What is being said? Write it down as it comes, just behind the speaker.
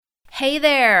Hey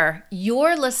there,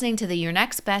 you're listening to the Your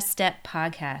Next Best Step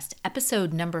podcast,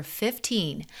 episode number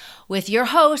 15, with your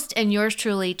host and yours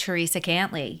truly, Teresa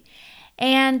Cantley.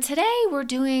 And today we're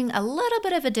doing a little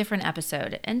bit of a different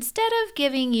episode. Instead of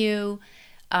giving you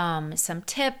some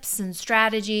tips and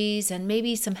strategies and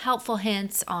maybe some helpful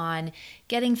hints on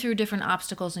getting through different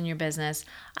obstacles in your business,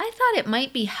 I thought it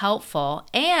might be helpful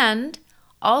and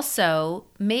also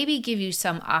maybe give you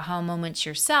some aha moments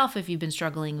yourself if you've been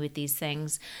struggling with these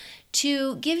things,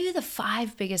 to give you the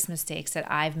 5 biggest mistakes that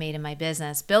I've made in my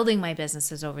business, building my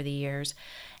businesses over the years,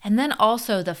 and then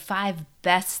also the 5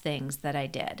 best things that I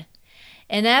did.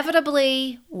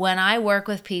 Inevitably, when I work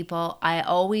with people, I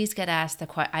always get asked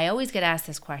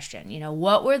this question,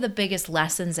 what were the biggest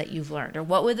lessons that you've learned, or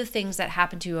what were the things that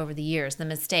happened to you over the years, the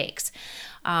mistakes?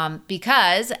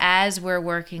 Because as we're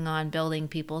working on building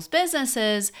people's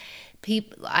businesses,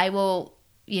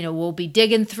 we'll be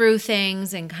digging through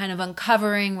things and kind of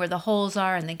uncovering where the holes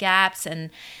are and the gaps, and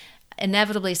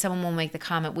inevitably someone will make the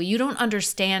comment, well, you don't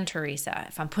understand, Teresa.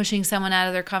 If I'm pushing someone out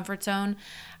of their comfort zone,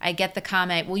 I get the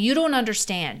comment, well, you don't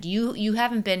understand. You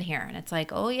haven't been here. And it's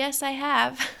like, oh, yes, I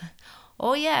have.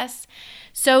 Oh, yes.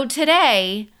 So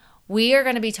today we are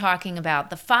going to be talking about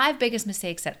the 5 biggest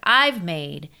mistakes that I've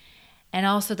made and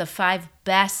also the 5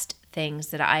 best things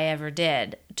that I ever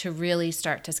did to really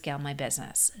start to scale my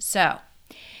business. So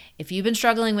if you've been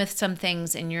struggling with some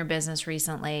things in your business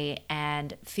recently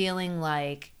and feeling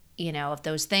like, if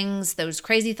those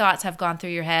crazy thoughts have gone through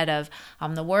your head of,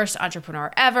 I'm the worst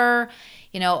entrepreneur ever,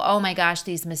 oh my gosh,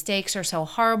 these mistakes are so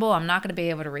horrible, I'm not going to be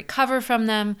able to recover from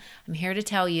them, I'm here to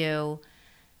tell you,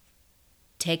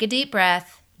 take a deep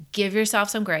breath, give yourself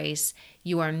some grace.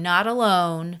 You are not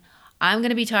alone. I'm going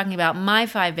to be talking about my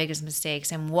 5 biggest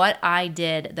mistakes and what I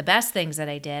did, the best things that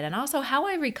I did, and also how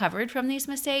I recovered from these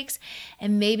mistakes,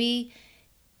 and maybe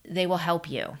they will help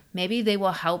you. Maybe they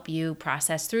will help you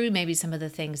process through maybe some of the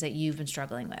things that you've been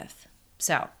struggling with.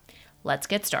 So let's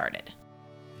get started.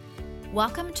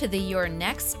 Welcome to the Your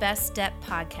Next Best Step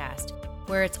podcast,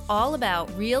 where it's all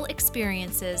about real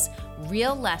experiences,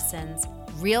 real lessons,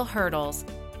 real hurdles,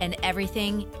 and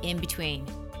everything in between.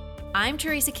 I'm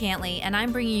Teresa Cantley, and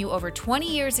I'm bringing you over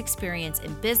 20 years experience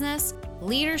in business,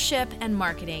 leadership, and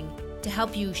marketing to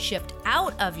help you shift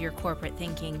out of your corporate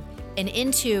thinking and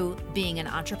into being an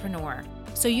entrepreneur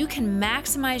so you can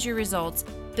maximize your results,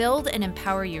 build and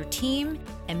empower your team,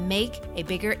 and make a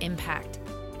bigger impact.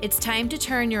 It's time to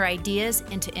turn your ideas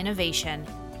into innovation,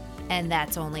 and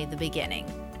that's only the beginning.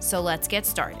 So let's get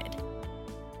started.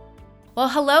 Well,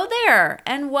 hello there,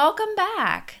 and welcome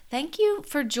back. Thank you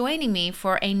for joining me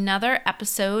for another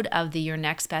episode of the Your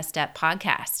Next Best Step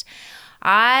podcast.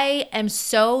 I am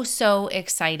so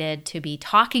excited to be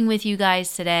talking with you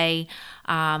guys today.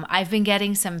 I've been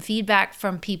getting some feedback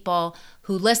from people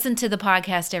who listen to the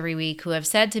podcast every week who have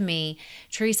said to me,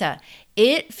 Teresa,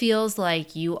 it feels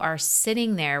like you are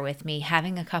sitting there with me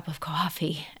having a cup of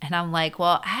coffee. And I'm like,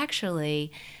 well,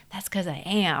 actually, that's because I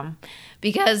am.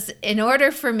 Because in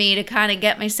order for me to kind of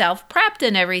get myself prepped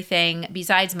and everything,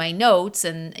 besides my notes,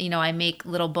 and I make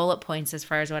little bullet points as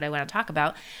far as what I want to talk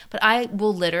about, but I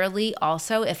will literally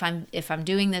also, if I'm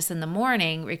doing this in the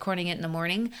morning, recording it in the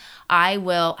morning, I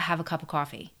will have a cup of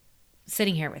coffee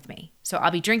sitting here with me. So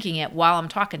I'll be drinking it while I'm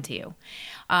talking to you.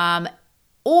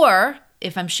 Or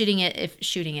if I'm shooting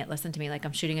it, listen to me like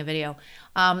I'm shooting a video.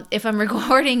 If I'm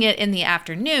recording it in the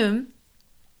afternoon,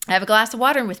 I have a glass of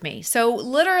water with me. So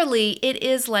literally it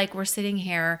is like we're sitting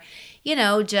here,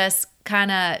 just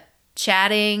kind of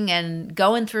chatting and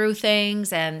going through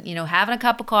things and, having a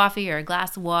cup of coffee or a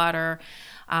glass of water,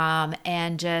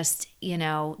 and just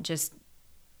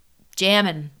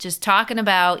jamming, just talking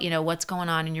about, what's going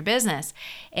on in your business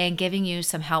and giving you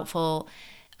some helpful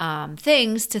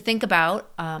things to think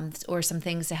about, or some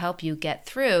things to help you get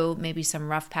through maybe some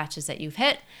rough patches that you've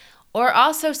hit, or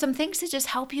also some things to just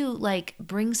help you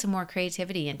bring some more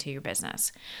creativity into your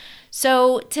business.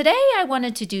 So today I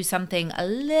wanted to do something a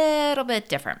little bit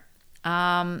different.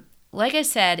 Like I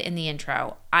said in the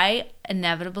intro, I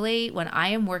inevitably, when I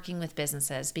am working with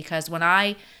businesses, because when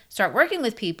I start working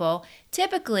with people,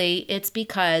 typically it's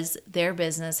because their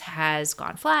business has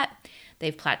gone flat.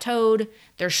 They've plateaued.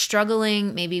 They're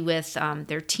struggling maybe with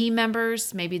their team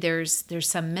members. Maybe there's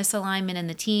some misalignment in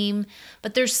the team,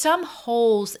 but there's some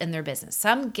holes in their business,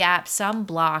 some gaps, some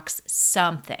blocks,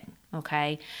 something.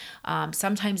 Okay.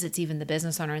 Sometimes it's even the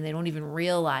business owner and they don't even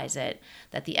realize it,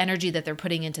 that the energy that they're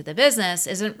putting into the business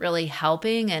isn't really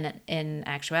helping. And in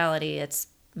actuality, it's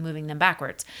moving them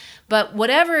backwards. But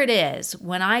whatever it is,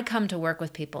 when I come to work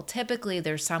with people, typically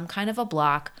there's some kind of a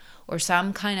block or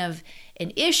some kind of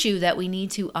an issue that we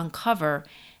need to uncover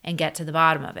and get to the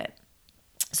bottom of it.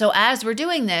 So as we're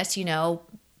doing this,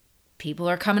 people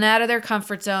are coming out of their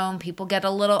comfort zone. People get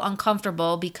a little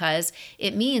uncomfortable because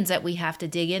it means that we have to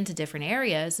dig into different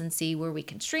areas and see where we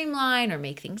can streamline or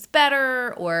make things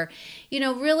better, or,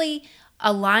 really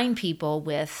align people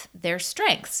with their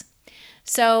strengths.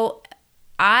 So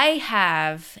I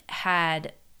have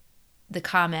had the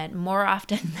comment more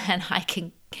often than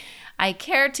I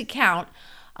care to count.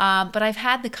 But I've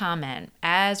had the comment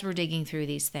as we're digging through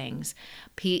these things.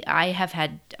 I have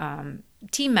had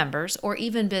team members or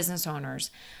even business owners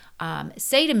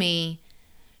say to me,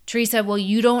 Teresa, well,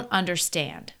 you don't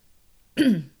understand.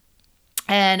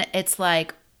 And it's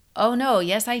like, oh no,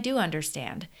 yes, I do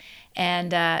understand. And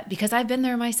because I've been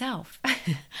there myself.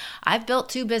 I've built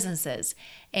 2 businesses,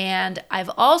 and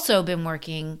I've also been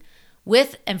working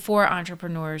with and for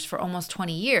entrepreneurs for almost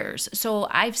 20 years. So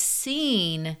I've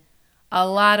seen a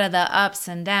lot of the ups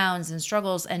and downs and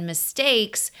struggles and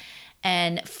mistakes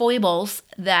and foibles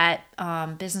that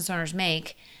business owners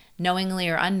make, knowingly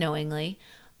or unknowingly.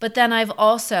 But then I've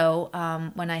also,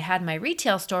 when I had my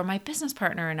retail store, my business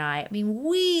partner and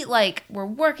we were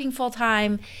working full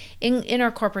time in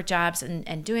our corporate jobs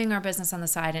and doing our business on the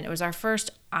side. And it was our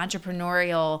first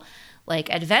entrepreneurial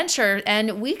adventure.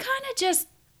 And we kind of just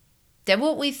did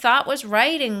what we thought was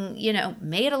right and,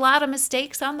 made a lot of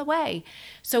mistakes on the way.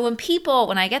 So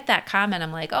when I get that comment,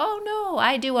 I'm like, oh no,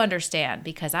 I do understand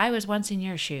because I was once in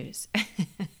your shoes.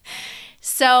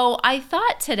 So I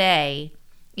thought today,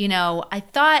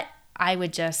 I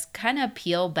would just kind of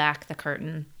peel back the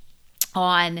curtain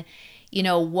on,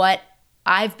 what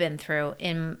I've been through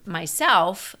in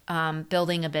myself,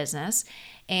 building a business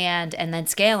and then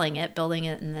scaling it, building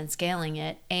it and then scaling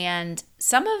it. And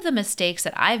some of the mistakes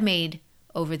that I've made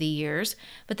over the years,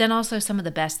 but then also some of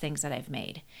the best things that I've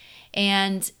made.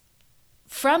 And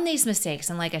from these mistakes,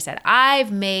 and like I said,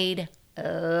 I've made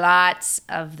lots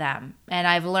of them. And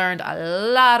I've learned a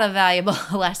lot of valuable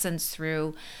lessons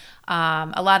through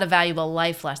a lot of valuable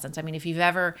life lessons. I mean, if you've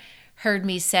ever heard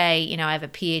me say, I have a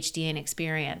PhD in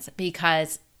experience,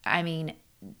 because I've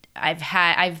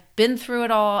been through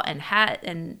it all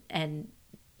and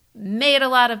made a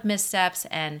lot of missteps,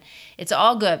 and it's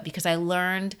all good because I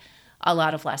learned a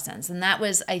lot of lessons. And that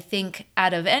was, I think,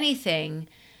 out of anything,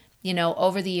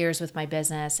 over the years with my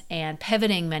business and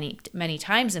pivoting many, many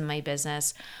times in my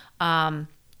business,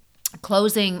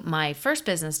 closing my first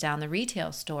business down, the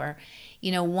retail store,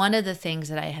 one of the things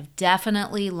that I have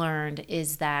definitely learned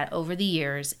is that over the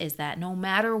years is that no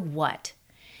matter what,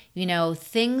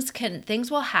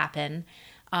 things will happen.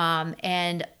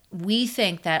 And we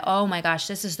think that, oh my gosh,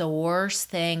 this is the worst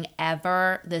thing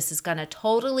ever. This is going to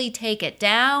totally take it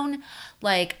down.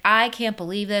 I can't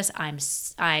believe this. I'm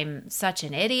such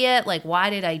an idiot. Why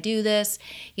did I do this?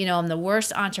 I'm the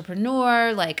worst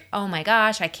entrepreneur. Oh my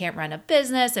gosh, I can't run a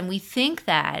business. And we think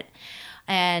that.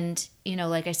 And,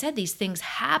 like I said, these things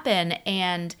happen.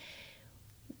 And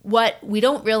what we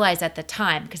don't realize at the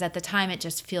time, because at the time it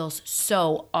just feels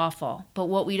so awful, but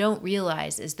what we don't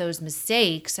realize is those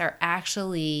mistakes are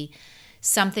actually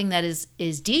something that is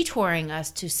detouring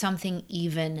us to something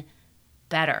even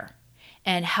better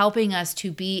and helping us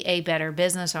to be a better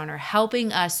business owner,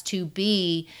 helping us to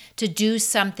do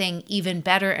something even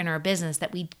better in our business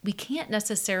that we can't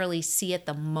necessarily see at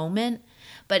the moment.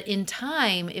 But in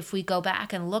time, if we go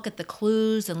back and look at the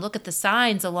clues and look at the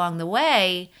signs along the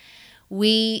way,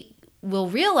 we will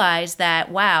realize that,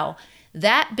 wow,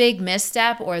 that big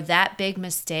misstep or that big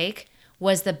mistake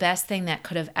was the best thing that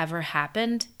could have ever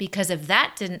happened. Because if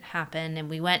that didn't happen and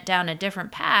we went down a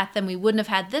different path, then we wouldn't have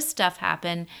had this stuff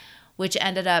happen, which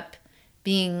ended up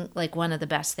being one of the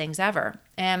best things ever.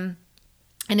 And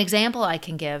an example I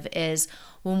can give is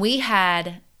when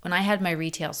I had my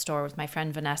retail store with my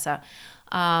friend Vanessa,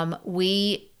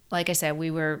 like I said,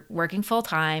 we were working full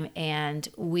time, and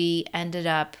we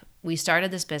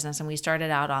started this business, and we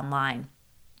started out online.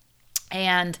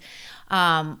 And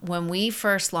when we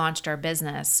first launched our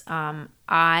business,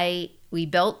 we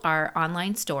built our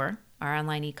online store, our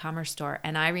online e-commerce store,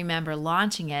 and I remember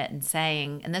launching it and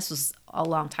saying, and this was a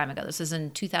long time ago, this was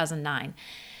in 2009,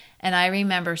 and I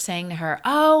remember saying to her,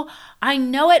 oh, I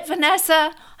know it,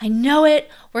 Vanessa. I know it.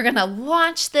 We're going to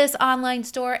launch this online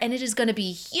store and it is going to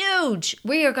be huge.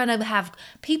 We are going to have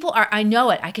I know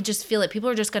it. I could just feel it. People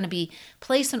are just going to be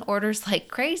placing orders like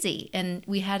crazy. And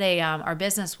we had our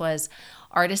business was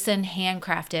artisan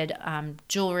handcrafted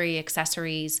jewelry,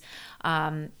 accessories,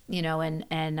 and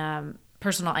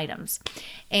personal items.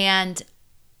 And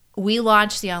we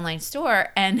launched the online store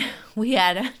and we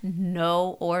had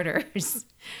no orders.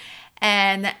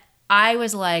 And I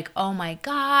was like, oh my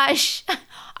gosh,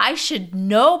 I should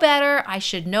know better. I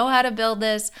should know how to build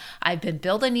this. I've been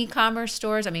building e-commerce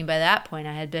stores. I mean, by that point,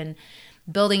 I had been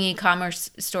building e-commerce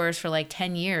stores for like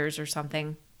 10 years or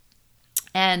something,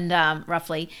 and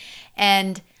roughly.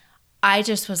 And I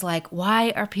just was like,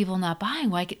 why are people not buying?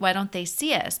 Why don't they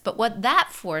see us? But what that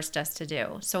forced us to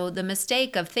do, so the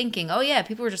mistake of thinking, oh yeah,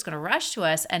 people were just going to rush to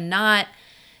us and not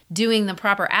doing the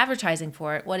proper advertising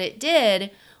for it, what it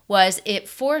did was it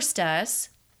forced us,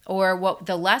 or what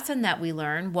the lesson that we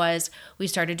learned was, we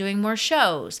started doing more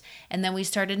shows, and then we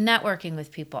started networking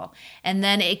with people, and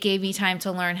then it gave me time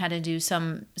to learn how to do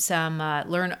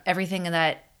learn everything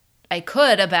that I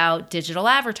could about digital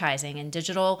advertising and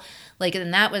digital,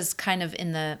 and that was kind of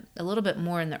a little bit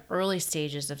more in the early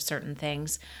stages of certain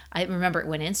things. I remember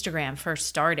when Instagram first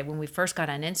started, when we first got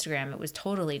on Instagram, it was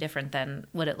totally different than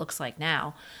what it looks like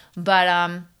now.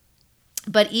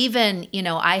 But even,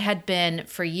 I had been,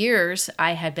 for years,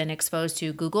 I had been exposed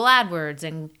to Google AdWords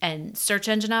and search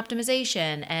engine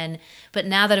optimization. But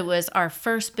now that it was our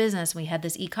first business, we had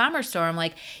this e-commerce store, I'm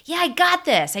like, yeah, I got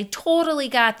this. I totally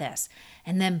got this.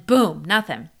 And then boom,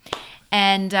 nothing.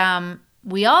 And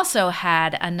we also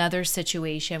had another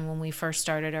situation when we first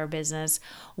started our business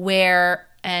where,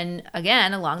 and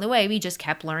again, along the way, we just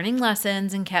kept learning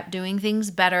lessons and kept doing things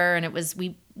better. And it was,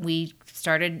 we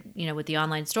started, with the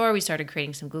online store, we started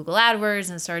creating some Google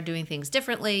AdWords and started doing things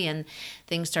differently, and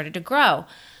things started to grow.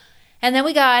 And then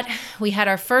we had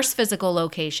our first physical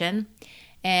location,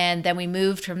 and then we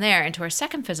moved from there into our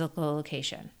second physical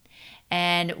location.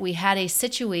 And we had a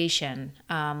situation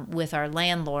with our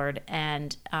landlord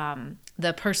and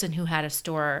the person who had a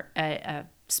store, a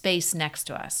space next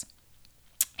to us,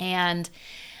 and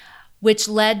which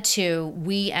led to,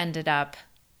 we ended up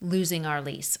losing our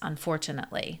lease,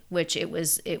 unfortunately, which it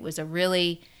was a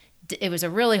really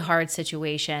hard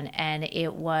situation, and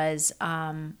it was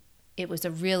a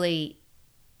really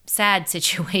sad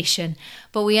situation,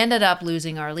 but we ended up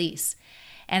losing our lease.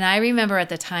 And I remember at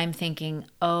the time thinking,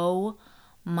 oh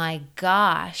my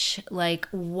gosh,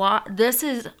 what? This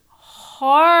is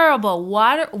horrible.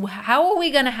 How are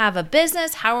we going to have a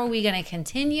business? How are we going to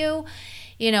continue?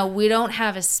 We don't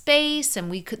have a space,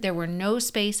 and there were no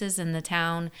spaces in the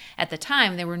town at the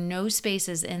time. There were no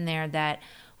spaces in there that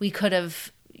we could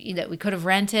have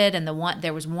rented, and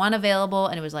there was one available,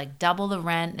 and it was like double the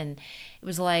rent, and it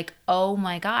was like, oh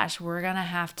my gosh, we're gonna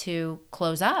have to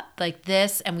close up like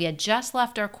this. And we had just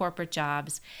left our corporate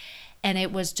jobs, and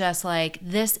it was just like,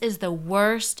 this is the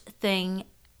worst thing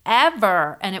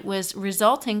ever, and it was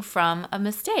resulting from a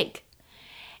mistake.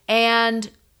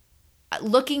 And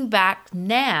looking back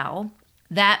now,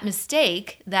 that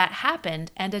mistake that happened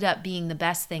ended up being the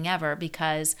best thing ever,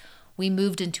 because we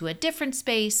moved into a different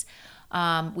space.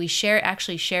 We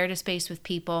actually shared a space with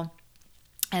people,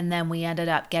 and then we ended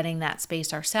up getting that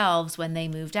space ourselves when they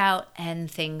moved out, and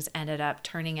things ended up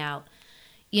turning out,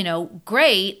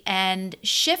 great, and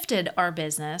shifted our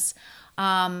business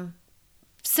from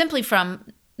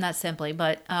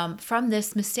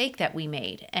this mistake that we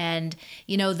made. And,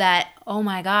 that, oh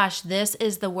my gosh, this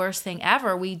is the worst thing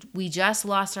ever. We just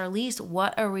lost our lease.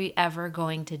 What are we ever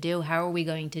going to do? How are we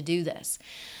going to do this?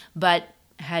 But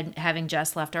having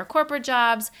just left our corporate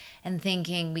jobs and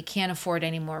thinking we can't afford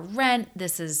any more rent,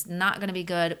 this is not going to be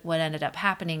good. What ended up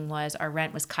happening was our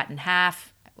rent was cut in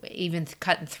half, even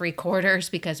cut in 3/4,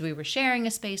 because we were sharing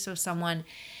a space with someone,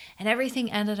 and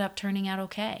everything ended up turning out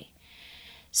okay.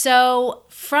 So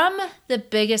from the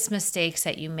biggest mistakes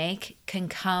that you make can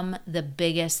come the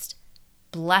biggest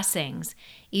blessings,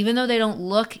 even though they don't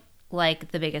look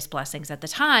like the biggest blessings at the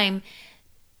time.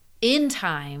 In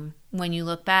time, when you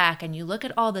look back and you look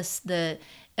at all the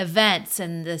events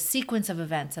and the sequence of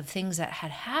events of things that had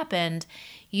happened,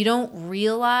 you don't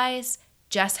realize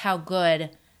just how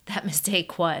good that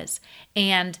mistake was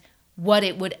and what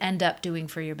it would end up doing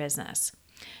for your business.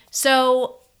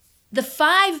 So the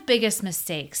 5 biggest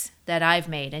mistakes that I've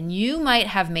made, and you might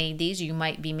have made these, you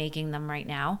might be making them right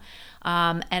now,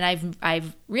 and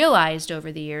I've realized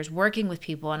over the years working with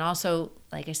people, and also,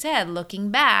 like I said, looking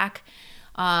back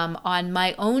on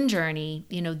my own journey,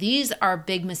 these are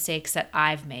big mistakes that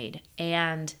I've made.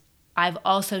 And I've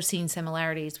also seen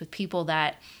similarities with people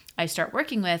that I start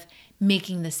working with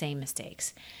making the same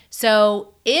mistakes.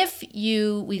 So if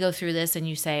we go through this and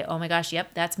you say, oh my gosh,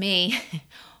 yep, that's me.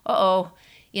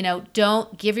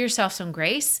 Don't give yourself some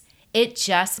grace. It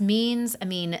just means,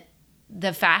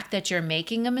 the fact that you're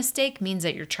making a mistake means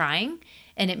that you're trying,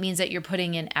 and it means that you're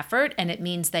putting in effort, and it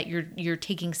means that you're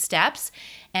taking steps,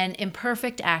 and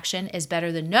imperfect action is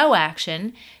better than no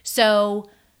action. So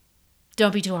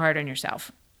don't be too hard on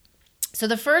yourself. So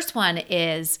the first one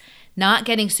is not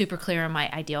getting super clear on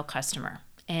my ideal customer.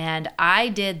 And I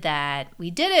did that. We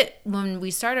did it when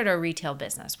we started our retail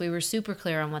business. We were super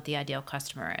clear on what the ideal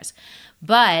customer is.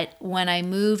 But when I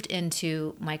moved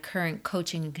into my current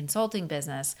coaching and consulting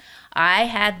business, I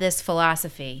had this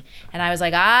philosophy and I was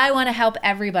like, I want to help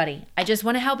everybody. I just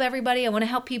want to help everybody. I want to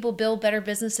help people build better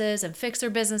businesses and fix their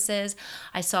businesses.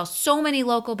 I saw so many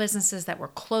local businesses that were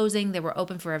closing. They were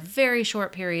open for a very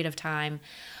short period of time.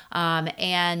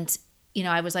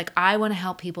 I was like, I want to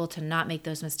help people to not make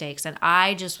those mistakes. And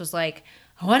I just was like,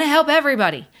 I want to help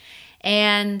everybody.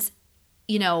 And,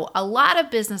 a lot of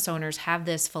business owners have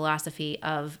this philosophy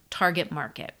of target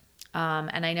market.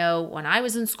 And I know when I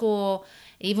was in school,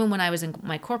 even when I was in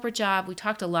my corporate job, we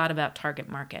talked a lot about target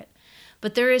market.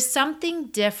 But there is something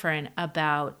different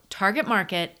about target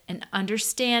market and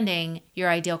understanding your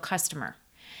ideal customer.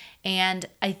 And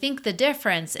I think the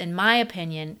difference, in my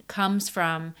opinion, comes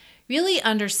from really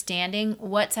understanding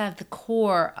what's at the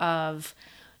core of,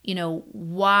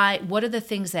 what are the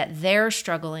things that they're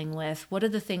struggling with? What are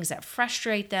the things that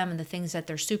frustrate them and the things that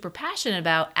they're super passionate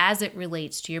about as it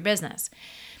relates to your business?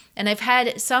 And I've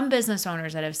had some business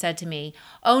owners that have said to me,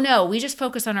 oh no, we just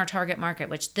focus on our target market,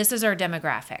 which this is our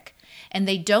demographic. And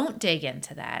they don't dig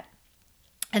into that.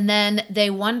 And then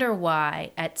they wonder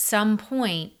why at some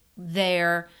point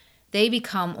they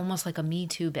become almost like a Me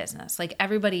Too business. Like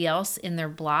everybody else in their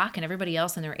block and everybody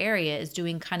else in their area is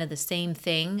doing kind of the same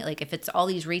thing. Like if it's all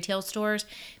these retail stores,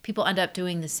 people end up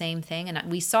doing the same thing.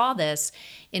 And we saw this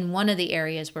in one of the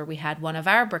areas where we had one of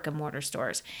our brick and mortar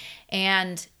stores.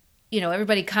 And,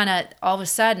 everybody kind of, all of a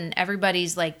sudden,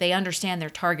 everybody's like, they understand their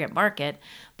target market.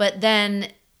 But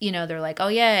then they're like, oh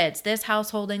yeah, it's this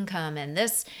household income and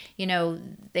this,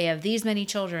 they have these many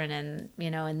children and,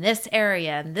 in this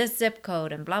area and this zip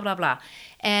code and blah, blah, blah.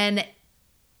 And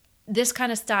this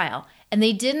kind of style. And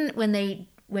they didn't,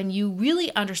 when you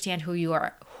really understand who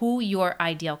your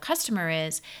ideal customer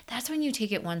is, that's when you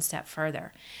take it one step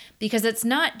further. Because it's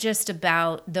not just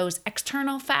about those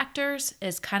external factors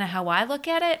is kind of how I look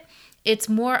at it. It's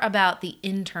more about the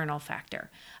internal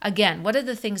factor. Again, what are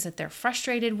the things that they're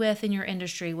frustrated with in your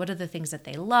industry? What are the things that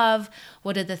they love?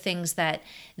 What are the things that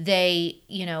they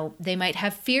might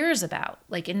have fears about,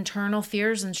 like internal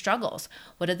fears and struggles?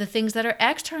 What are the things that are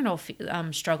external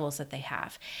struggles that they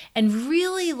have? And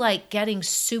really like getting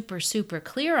super, super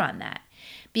clear on that.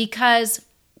 Because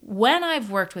when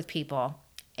I've worked with people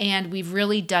and we've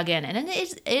really dug in, and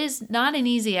it is not an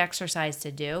easy exercise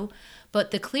to do,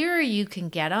 but the clearer you can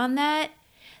get on that,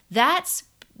 that's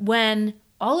when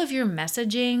all of your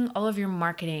messaging, all of your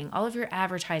marketing, all of your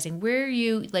advertising,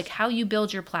 how you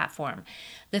build your platform,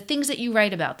 the things that you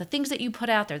write about, the things that you put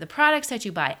out there, the products that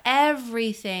you buy,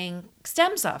 everything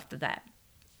stems off of that.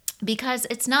 Because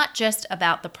it's not just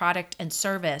about the product and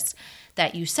service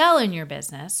that you sell in your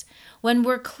business. When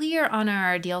we're clear on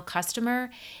our ideal customer,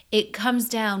 it comes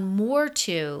down more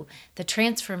to the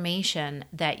transformation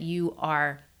that you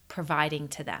are providing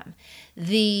to them,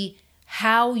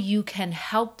 how you can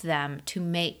help them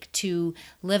to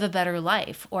live a better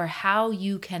life, or how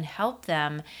you can help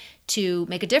them to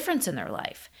make a difference in their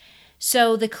life.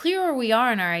 So the clearer we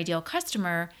are in our ideal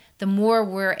customer, the more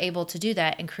we're able to do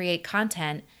that and create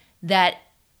content that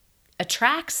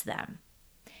attracts them.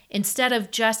 Instead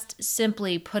of just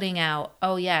simply putting out,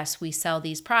 oh yes, we sell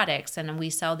these products and we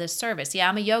sell this service. Yeah,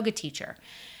 I'm a yoga teacher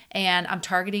and I'm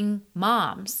targeting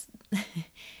moms.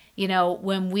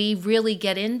 When we really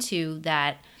get into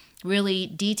that, really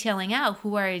detailing out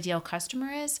who our ideal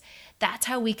customer is, that's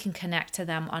how we can connect to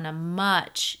them on a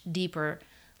much deeper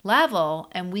level.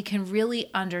 And we can really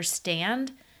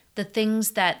understand the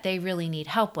things that they really need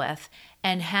help with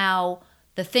and how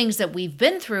the things that we've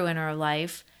been through in our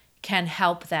life can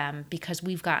help them because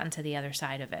we've gotten to the other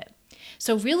side of it.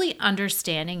 So really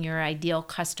understanding your ideal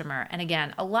customer. And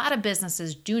again, a lot of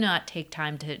businesses do not take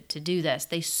time to do this.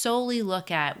 They solely look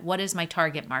at what is my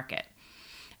target market.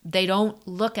 They don't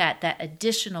look at that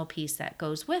additional piece that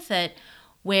goes with it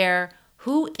where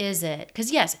who is it?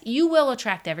 Because yes, you will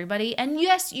attract everybody. And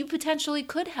yes, you potentially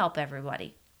could help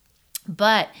everybody.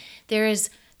 But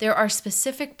there are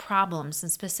specific problems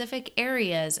and specific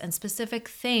areas and specific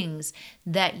things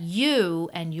that you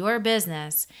and your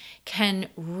business can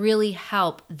really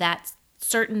help that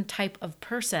certain type of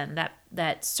person,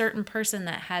 that certain person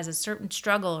that has a certain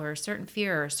struggle or a certain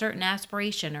fear or a certain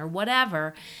aspiration or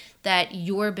whatever that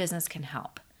your business can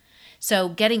help. So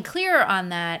getting clear on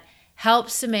that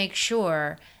helps to make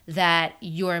sure that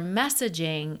your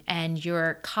messaging and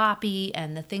your copy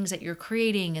and the things that you're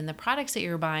creating and the products that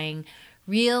you're buying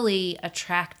really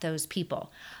attract those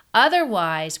people.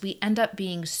 Otherwise, we end up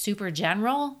being super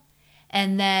general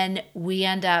And then we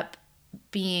end up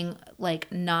being like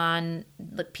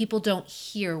people don't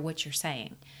hear what you're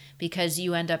saying because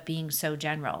you end up being so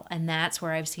general. And that's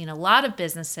where I've seen a lot of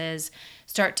businesses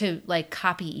start to like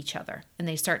copy each other, and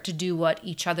they start to do what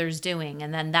each other's doing.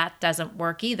 And then that doesn't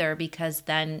work either, because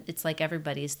then it's like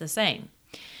everybody's the same.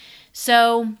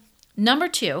 So number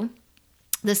 2,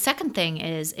 the second thing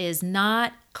is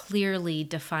not clearly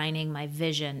defining my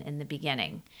vision in the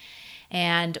beginning.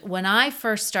 And when I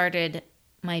first started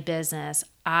my business,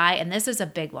 and this is a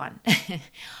big one,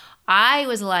 I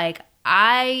was like,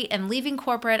 I am leaving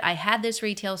corporate. I had this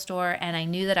retail store, and I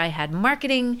knew that I had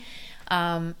marketing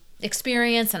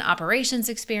experience and operations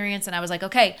experience. And I was like,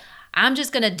 okay, I'm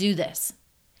just going to do this.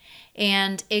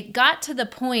 And it got to the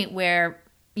point where,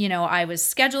 I was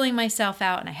scheduling myself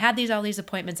out, and I had all these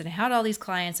appointments, and I had all these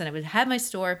clients, and I would have my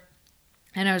store,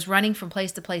 and I was running from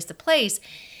place to place to place.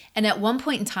 And at one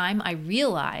point in time, I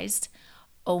realized,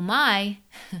 oh my,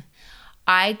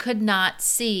 I could not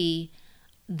see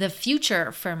the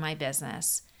future for my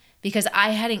business because I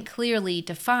hadn't clearly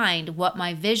defined what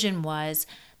my vision was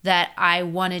that I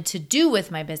wanted to do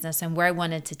with my business and where I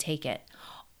wanted to take it.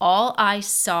 All I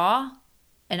saw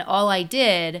and all I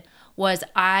did was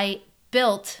I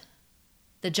built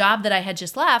the job that I had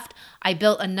just left. I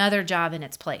built another job in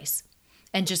its place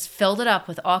and just filled it up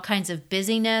with all kinds of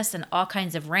busyness and all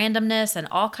kinds of randomness and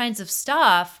all kinds of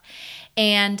stuff,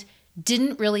 and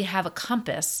didn't really have a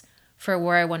compass for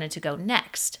where I wanted to go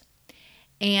next.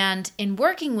 And in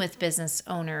working with business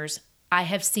owners, I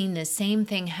have seen the same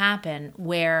thing happen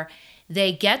where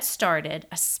they get started,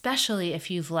 especially if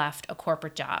you've left a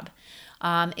corporate job.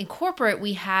 In corporate,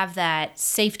 we have that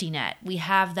safety net. We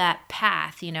have that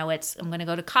path. I'm going to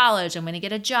go to college. I'm going to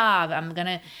get a job. I'm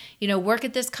going to, work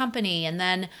at this company. And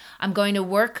then I'm going to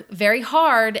work very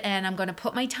hard, and I'm going to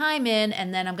put my time in,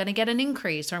 and then I'm going to get an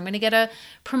increase, or I'm going to get a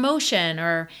promotion,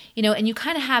 or, and you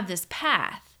kind of have this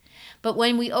path. But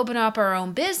when we open up our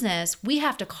own business, we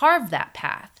have to carve that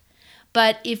path.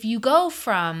 But if you go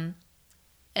from,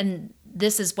 and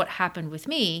this is what happened with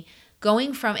me,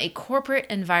 going from a corporate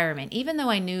environment, even though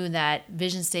I knew that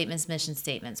vision statements, mission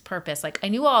statements, purpose, I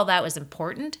knew all that was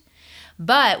important.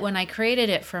 But when I created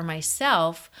it for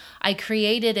myself, I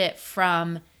created it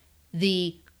from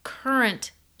the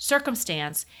current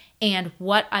circumstance and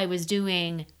what I was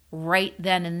doing right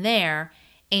then and there,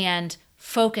 and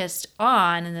focused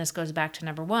on, and this goes back to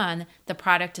number 1, the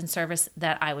product and service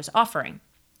that I was offering.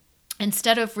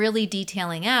 Instead of really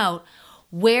detailing out,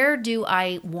 where do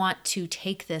I want to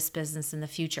take this business in the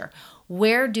future?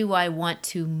 Where do I want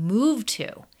to move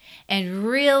to? And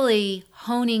really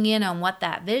honing in on what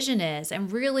that vision is,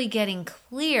 and really getting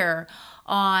clear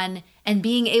on and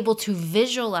being able to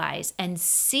visualize and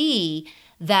see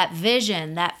that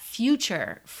vision, that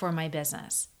future for my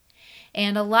business.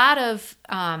 And a lot of,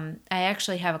 I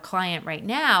actually have a client right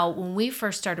now, when we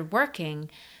first started working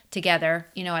together,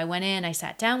 I went in, I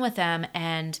sat down with them,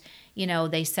 and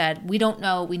they said, we don't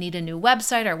know, we need a new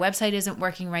website. Our website isn't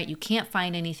working right. You can't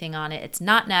find anything on it. It's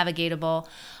not navigatable.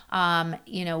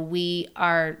 We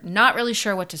are not really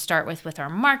sure what to start with our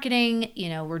marketing.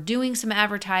 We're doing some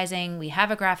advertising. We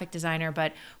have a graphic designer,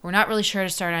 but we're not really sure to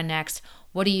start on next.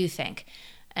 What do you think?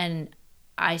 And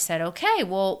I said, okay,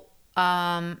 well,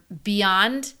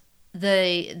 beyond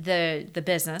the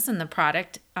business and the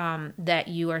product that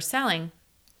you are selling,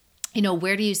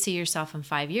 where do you see yourself in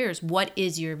 5 years? What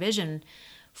is your vision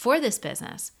for this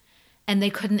business? And they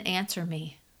couldn't answer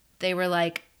me. They were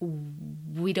like,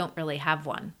 we don't really have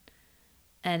one.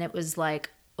 And it was like,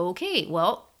 okay,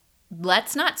 well,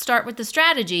 let's not start with the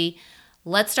strategy.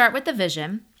 Let's start with the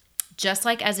vision, just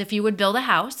like as if you would build a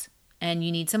house and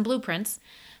you need some blueprints.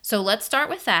 So let's start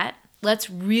with that. Let's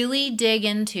really dig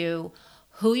into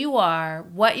who you are,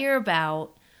 what you're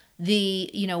about,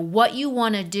 what you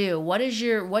want to do,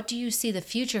 what do you see the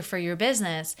future for your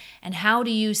business, and how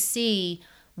do you see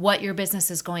what your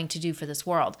business is going to do for this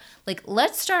world?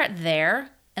 Let's start there,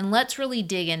 and let's really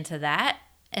dig into that,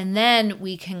 and then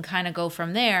we can kind of go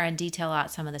from there and detail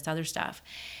out some of this other stuff.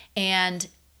 And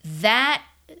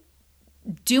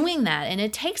doing that, and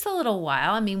it takes a little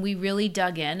while. I mean, we really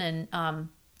dug in, and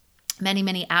many,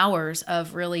 many hours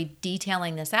of really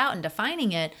detailing this out and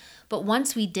defining it. But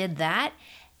once we did that,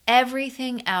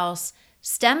 everything else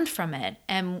stemmed from it.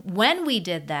 And when we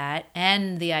did that,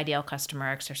 and the ideal customer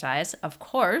exercise, of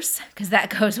course, because that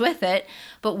goes with it.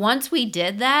 But once we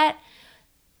did that,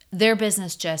 their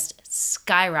business just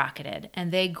skyrocketed,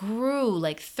 and they grew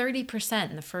 30%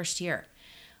 in the first year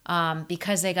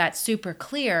because they got super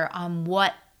clear on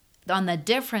the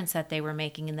difference that they were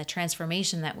making and the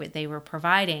transformation that they were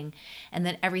providing, and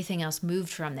then everything else moved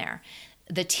from there.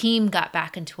 the team got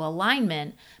back into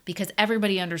alignment because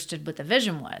everybody understood what the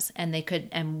vision was and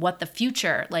what the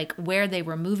future, like where they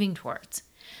were moving towards.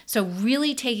 So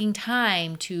really taking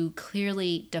time to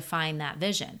clearly define that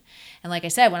vision. And like I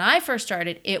said, when I first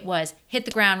started, it was hit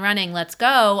the ground running, let's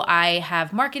go. I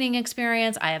have marketing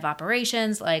experience. I have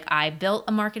operations. Like I built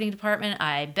a marketing department.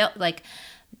 I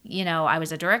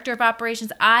was a director of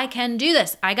operations. I can do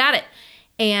this. I got it.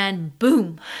 And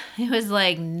boom, it was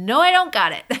like, no, I don't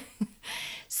got it.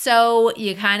 So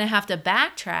you kind of have to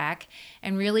backtrack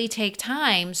and really take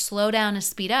time, slow down and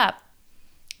speed up,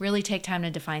 really take time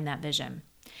to define that vision.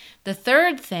 The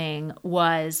third thing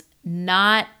was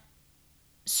not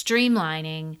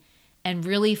streamlining and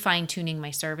really fine-tuning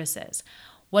my services.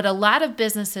 What a lot of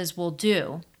businesses will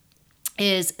do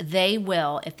is they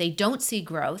will, if they don't see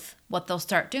growth, what they'll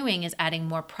start doing is adding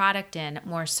more product in,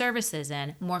 more services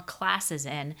in, more classes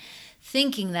in,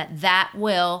 thinking that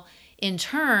will, in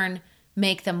turn,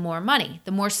 make them more money.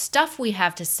 The more stuff we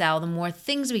have to sell, the more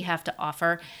things we have to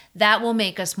offer, that will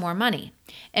make us more money.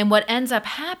 And what ends up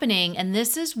happening, and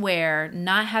this is where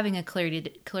not having a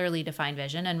clearly defined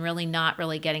vision and really not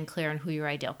really getting clear on who your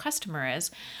ideal customer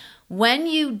is, when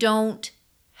you don't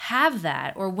have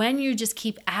that, or when you just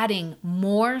keep adding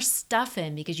more stuff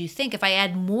in because you think if I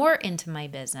add more into my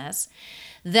business,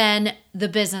 then the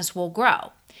business will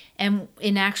grow. And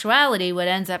in actuality, what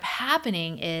ends up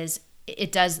happening is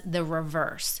it does the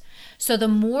reverse. So the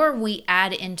more we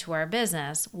add into our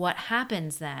business, what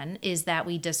happens then is that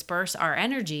we disperse our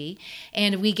energy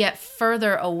and we get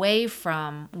further away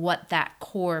from what that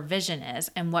core vision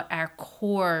is and what our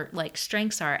core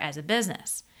strengths are as a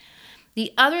business.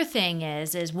 The other thing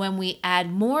is when we add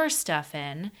more stuff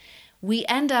in, we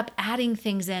end up adding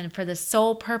things in for the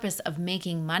sole purpose of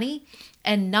making money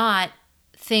and not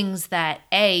things that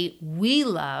we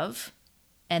love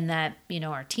and that,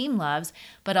 our team loves,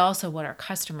 but also what our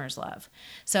customers love.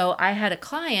 So I had a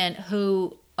client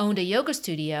who owned a yoga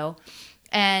studio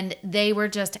and they were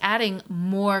just adding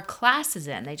more classes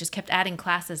in. They just kept adding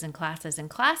classes and classes and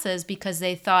classes because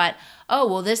they thought, oh,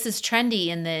 well, this is trendy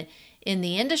in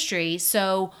the industry,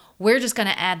 so we're just going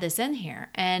to add this in here.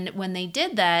 And when they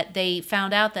did that, they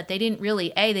found out that they didn't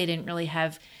really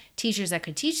have teachers that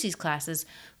could teach these classes,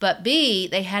 but B,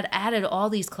 they had added all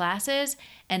these classes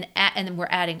and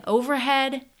were adding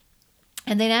overhead,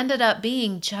 and they ended up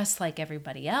being just like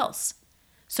everybody else.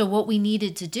 So what we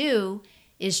needed to do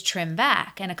is trim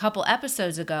back. And a couple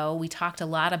episodes ago, we talked a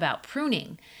lot about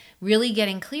pruning, really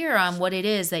getting clear on what it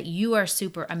is that you are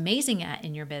super amazing at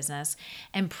in your business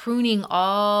and pruning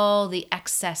all the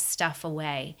excess stuff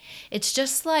away. It's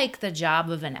just like the job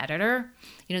of an editor.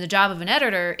 The job of an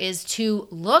editor is to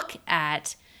look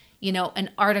at, an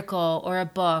article or a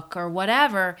book or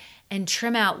whatever and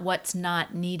trim out what's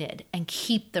not needed and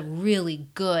keep the really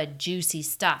good, juicy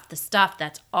stuff, the stuff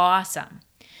that's awesome.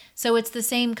 So it's the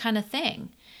same kind of thing.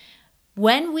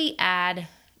 When we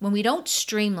don't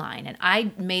streamline, and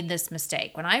I made this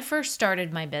mistake. When I first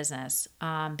started my business,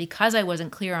 because I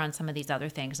wasn't clear on some of these other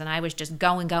things, and I was just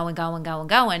going,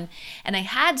 and I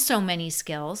had so many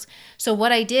skills. So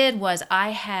what I did was I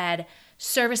had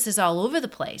services all over the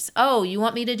place. Oh, you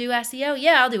want me to do SEO?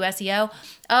 Yeah, I'll do SEO.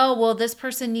 Oh, well, this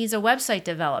person needs a website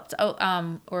developed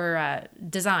or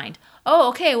designed. Oh,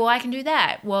 okay, well, I can do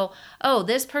that. Well, oh,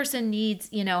 this person needs,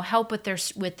 help with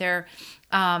their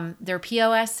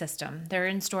POS system, their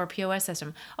in-store POS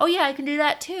system. Oh, yeah, I can do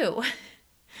that too.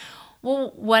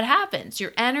 Well, what happens?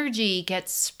 Your energy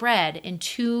gets spread in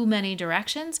too many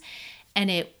directions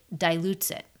and it dilutes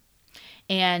it.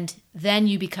 And then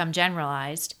you become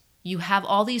generalized. You have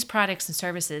all these products and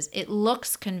services. It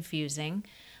looks confusing,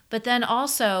 but then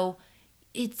also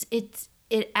it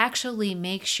actually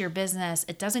makes your business,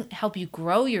 it doesn't help you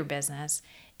grow your business.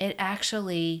 It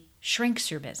actually shrinks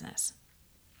your business.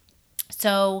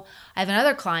 So I have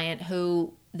another client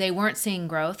who they weren't seeing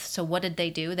growth. So what did they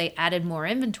do? They added more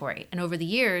inventory. And over the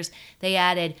years, they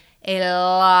added a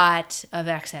lot of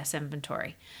excess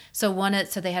inventory. So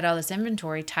they had all this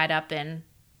inventory tied up in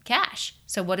cash.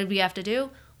 So what did we have to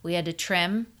do? We had to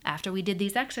trim, after we did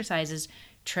these exercises,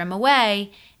 trim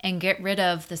away and get rid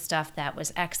of the stuff that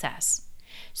was excess.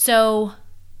 So,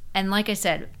 and like I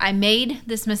said, I made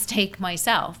this mistake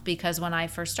myself because when I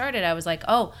first started, I was like,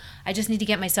 oh, I just need to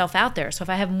get myself out there. So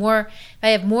if I have more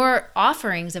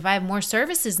offerings, if I have more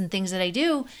services and things that I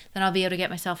do, then I'll be able to get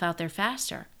myself out there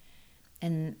faster.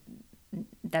 And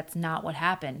that's not what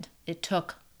happened. It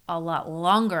took a lot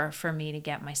longer for me to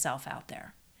get myself out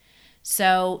there.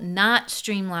 So not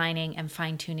streamlining and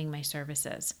fine-tuning my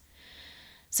services.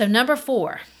 So number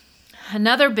 4,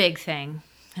 another big thing,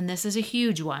 and this is a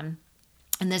huge one,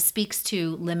 and this speaks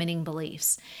to limiting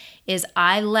beliefs, is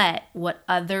I let what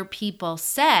other people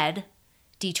said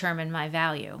determine my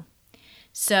value.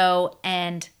 So,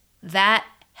 and that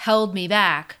held me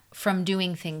back from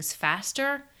doing things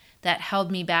faster. That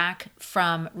held me back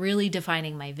from really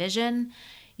defining my vision.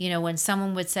 When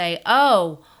someone would say,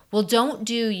 oh, well,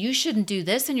 you shouldn't do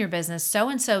this in your business.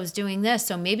 So-and-so is doing this,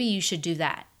 so maybe you should do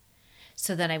that.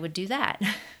 So then I would do that.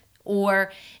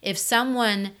 Or if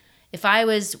I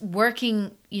was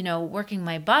working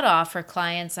my butt off for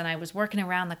clients and I was working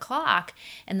around the clock,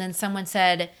 and then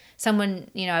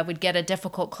I would get a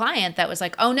difficult client that was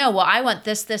like, oh no, well, I want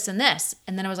this, this, and this.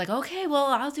 And then I was like, okay, well,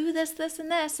 I'll do this, this,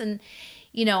 and this. And,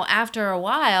 after a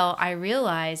while, I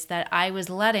realized that I was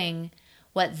letting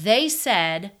what they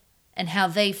said and how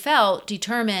they felt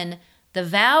determine the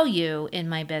value in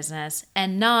my business,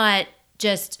 and not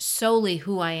just solely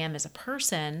who I am as a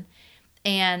person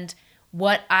and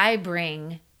what I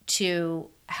bring to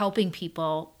helping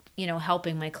people,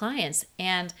 helping my clients.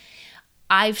 And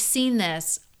I've seen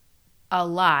this a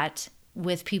lot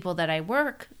with people that I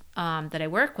work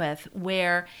with,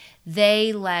 where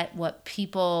they let what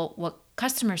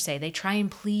customers say, they try and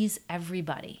please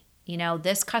everybody.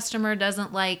 This customer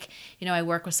doesn't like, I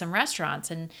work with some restaurants,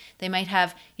 and they might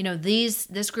have,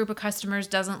 this group of customers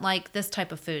doesn't like this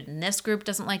type of food, and this group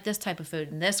doesn't like this type of food,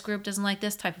 and this group doesn't like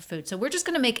this type of food. So we're just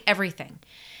going to make everything.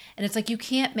 And it's like, you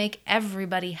can't make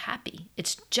everybody happy.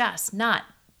 It's just not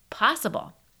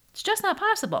possible. It's just not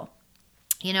possible.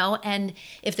 And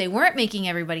if they weren't making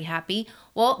everybody happy,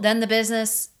 well, then the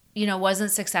business,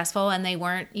 wasn't successful, and they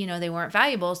weren't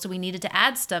valuable. So we needed to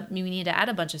add stuff. We needed to add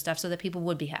a bunch of stuff so that people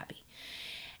would be happy.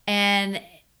 And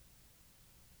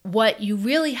what you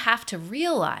really have to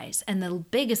realize, and the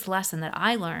biggest lesson that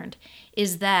I learned,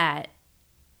 is that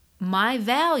my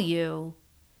value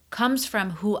comes from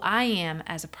who I am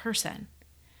as a person.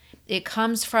 It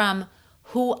comes from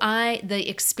the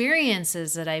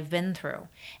experiences that I've been through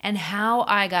and how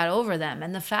I got over them,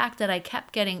 and the fact that I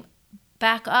kept getting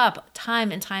back up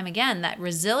time and time again, that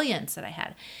resilience that I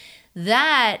had,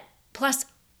 that plus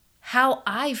how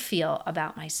I feel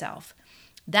about myself.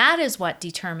 That is what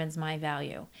determines my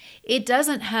value. It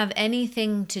doesn't have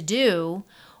anything to do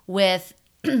with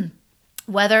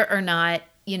whether or not,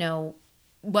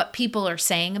 what people are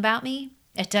saying about me.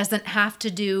 It doesn't have to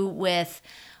do with,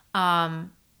 it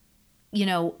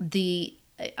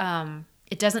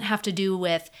doesn't have to do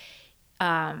with,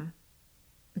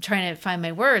 I'm trying to find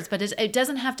my words, but it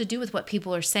doesn't have to do with what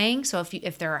people are saying. So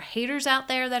if there are haters out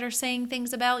there that are saying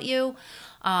things about you,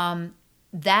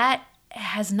 that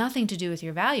has nothing to do with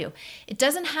your value.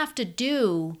 Your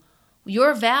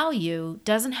value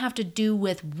doesn't have to do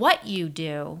with what you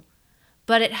do,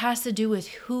 but it has to do with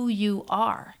who you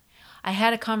are. I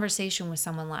had a conversation with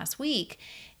someone last week,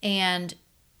 and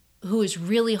who is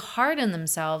really hard on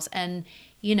themselves and,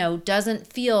 doesn't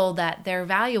feel that they're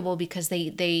valuable because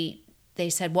they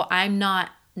said, well, I'm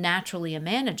not naturally a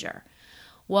manager.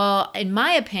 Well, in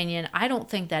my opinion, I don't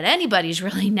think that anybody's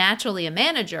really naturally a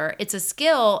manager. It's a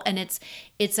skill, and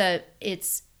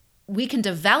we can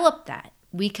develop that.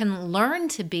 We can learn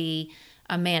to be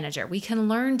a manager. We can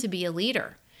learn to be a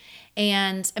leader.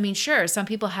 And sure, some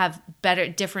people have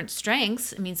different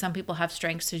strengths. Some people have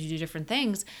strengths to do different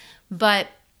things. But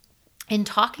in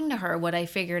talking to her, what I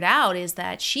figured out is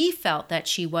that she felt that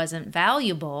she wasn't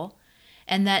valuable,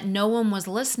 and that no one was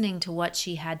listening to what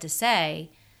she had to say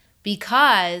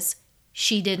because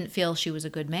she didn't feel she was a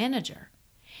good manager.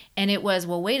 And it was,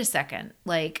 well, wait a second,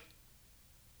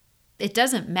 it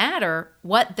doesn't matter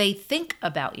what they think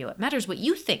about you. It matters what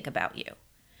you think about you.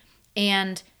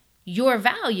 And your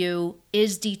value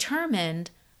is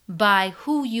determined by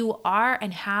who you are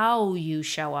and how you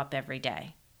show up every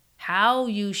day. How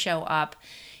you show up,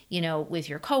 with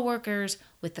your coworkers,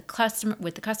 with the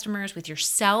customers, with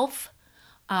yourself.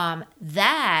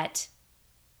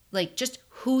 Just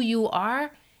who you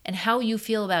are and how you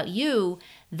feel about you,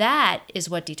 that is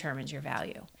what determines your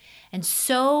value. And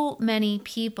so many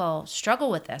people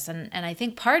struggle with this. And I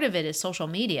think part of it is social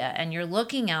media. And you're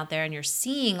looking out there and you're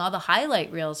seeing all the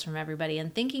highlight reels from everybody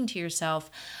and thinking to yourself,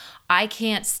 I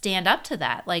can't stand up to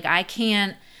that. I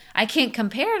can't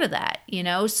compare to that,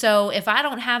 So if I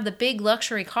don't have the big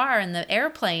luxury car and the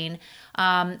airplane,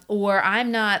 or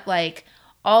I'm not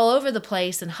all over the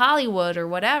place in Hollywood or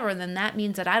whatever, then that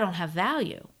means that I don't have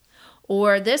value.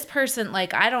 Or this person,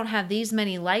 I don't have these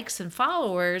many likes and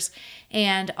followers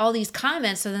and all these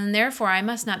comments, so then therefore I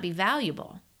must not be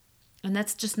valuable. And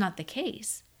that's just not the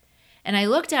case. And I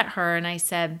looked at her and I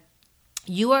said,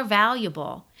 you are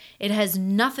valuable. It has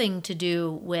nothing to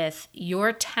do with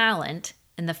your talent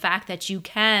and the fact that you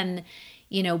can,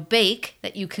 bake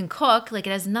that you can cook. Like,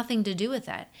 it has nothing to do with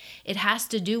that. It has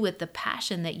to do with the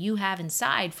passion that you have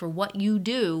inside for what you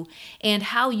do and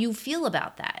how you feel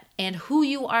about that and who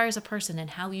you are as a person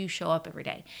and how you show up every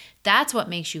day. That's what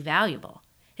makes you valuable.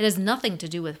 It has nothing to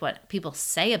do with what people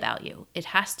say about you. It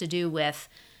has to do with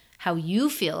how you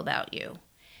feel about you.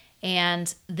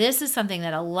 And this is something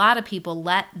that a lot of people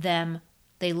let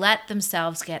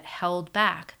themselves get held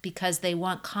back because they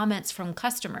want comments from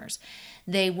customers.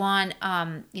 They want,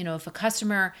 if a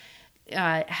customer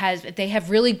if they have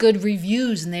really good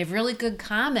reviews and they have really good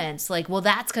comments, like, well,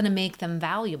 that's going to make them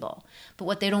valuable. But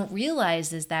what they don't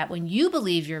realize is that when you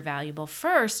believe you're valuable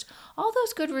first, all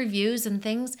those good reviews and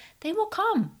things, they will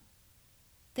come.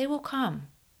 They will come.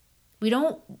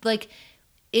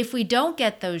 If we don't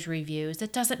get those reviews,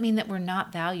 it doesn't mean that we're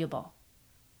not valuable.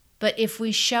 But if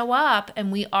we show up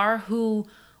and we are who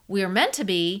we're meant to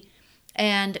be,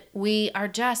 and we are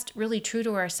just really true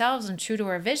to ourselves and true to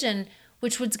our vision,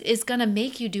 which is going to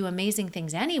make you do amazing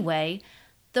things anyway,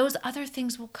 those other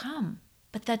things will come.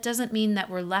 But that doesn't mean that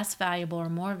we're less valuable or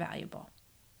more valuable.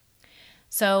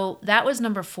 So that was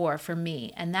number 4 for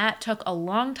me. And that took a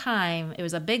long time. It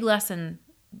was a big lesson,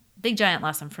 big giant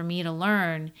lesson for me to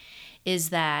learn, is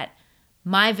that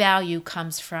my value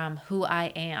comes from who I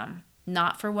am,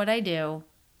 not for what I do,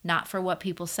 not for what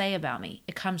people say about me.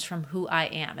 It comes from who I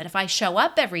am. And if I show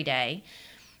up every day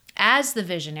as the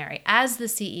visionary, as the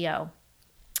CEO,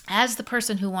 as the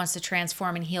person who wants to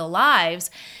transform and heal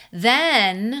lives,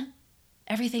 then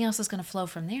everything else is going to flow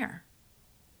from there.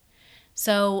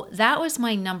 So that was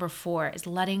my number 4, is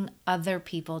letting other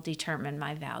people determine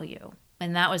my value.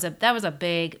 And that was a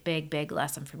big, big, big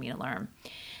lesson for me to learn.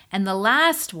 And the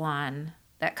last one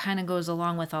that kind of goes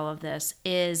along with all of this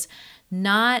is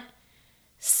not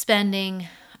spending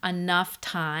enough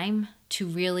time to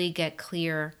really get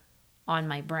clear on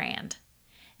my brand.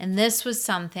 And this was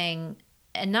something,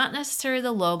 and not necessarily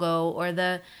the logo or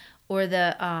the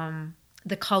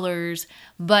colors,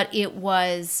 but it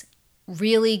was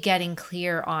really getting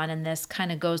clear on, and this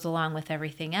kind of goes along with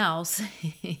everything else,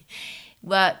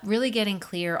 but really getting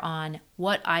clear on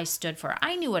what I stood for.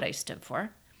 I knew what I stood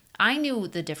for. I knew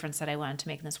the difference that I wanted to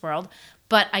make in this world,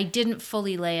 but I didn't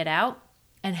fully lay it out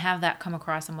and have that come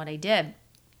across in what I did.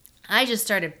 I just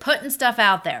started putting stuff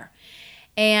out there.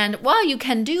 And while you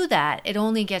can do that, it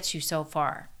only gets you so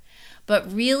far.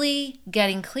 But really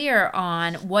getting clear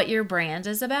on what your brand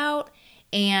is about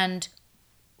and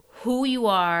who you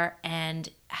are and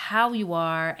how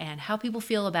people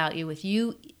feel about you with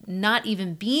you not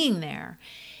even being there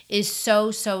is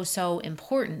so, so, so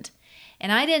important.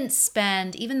 And I didn't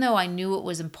spend, even though I knew it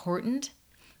was important,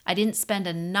 I didn't spend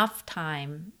enough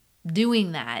time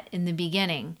doing that in the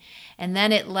beginning. And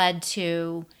then it led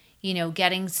to,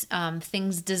 getting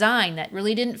things designed that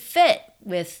really didn't fit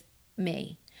with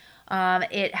me.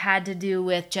 It had to do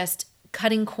with just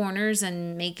cutting corners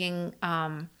and making,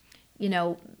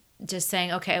 just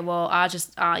saying, okay, well, I'll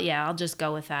just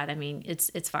go with that. I mean,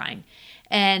 it's fine.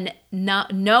 And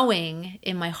not knowing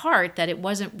in my heart that it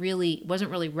wasn't really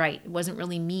right. It wasn't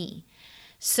really me.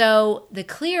 So the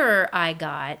clearer I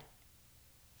got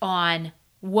on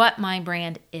what my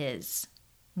brand is,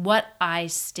 what I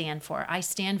stand for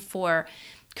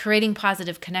creating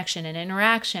positive connection and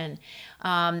interaction,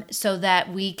 so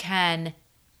that we can,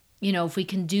 if we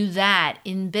can do that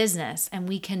in business and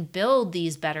we can build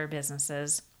these better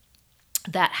businesses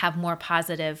that have more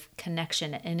positive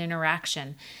connection and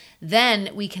interaction, then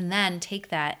we can then take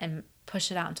that and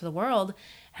push it out into the world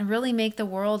and really make the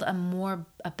world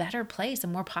a better place, a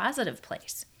more positive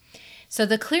place. So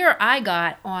the clearer I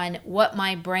got on what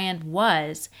my brand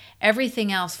was,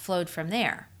 everything else flowed from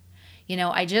there.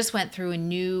 I just went through a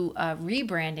new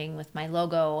rebranding with my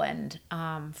logo and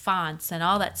fonts and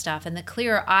all that stuff. And the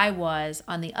clearer I was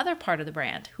on the other part of the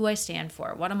brand, who I stand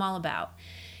for, what I'm all about,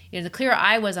 the clearer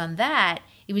I was on that,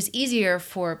 it was easier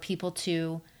for people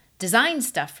to design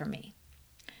stuff for me.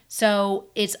 So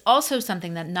it's also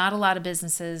something that not a lot of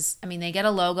businesses, they get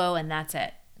a logo and that's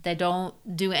it. They don't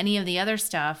do any of the other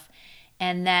stuff.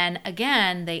 And then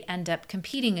again, they end up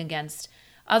competing against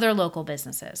other local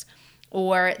businesses,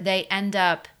 or they end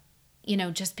up,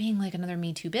 just being like another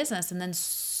Me Too business. And then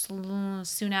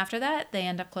soon after that, they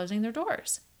end up closing their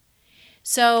doors.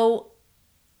 So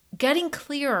getting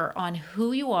clearer on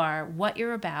who you are, what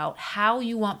you're about, how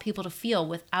you want people to feel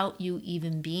without you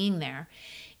even being there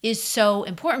is so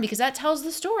important, because that tells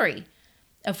the story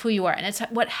of who you are. And it's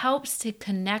what helps to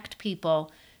connect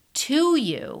people to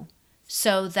you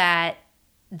so that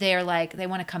they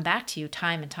want to come back to you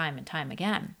time and time and time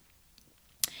again.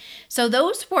 So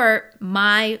those were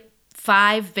my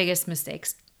 5 biggest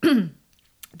mistakes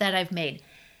that I've made.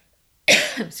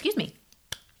 Excuse me.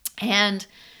 And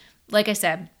like I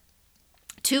said,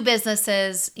 2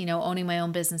 businesses, owning my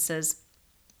own businesses,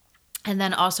 and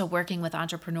then also working with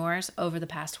entrepreneurs over the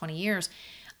past 20 years,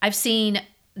 I've seen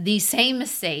these same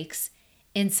mistakes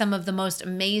in some of the most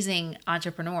amazing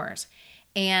entrepreneurs.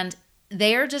 And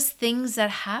they are just things that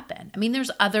happen. I mean,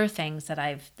 there's other things that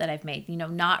I've made,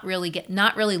 not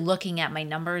really looking at my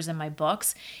numbers in my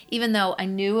books, even though I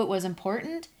knew it was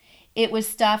important. It was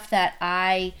stuff that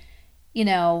I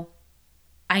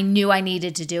knew I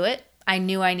needed to do it. I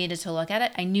knew I needed to look at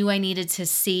it. I knew I needed to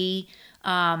see,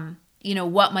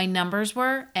 what my numbers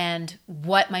were and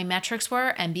what my metrics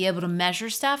were and be able to measure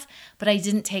stuff, but I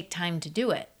didn't take time to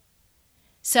do it.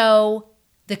 So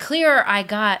the clearer I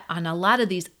got on a lot of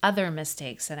these other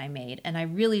mistakes that I made, and I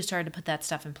really started to put that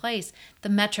stuff in place, the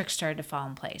metrics started to fall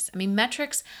in place. I mean,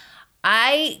 metrics,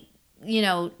 I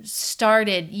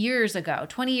started years ago,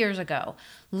 20 years ago,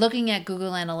 looking at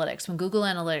Google Analytics when Google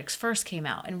Analytics first came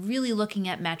out and really looking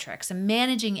at metrics and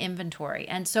managing inventory.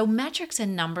 And so metrics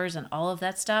and numbers and all of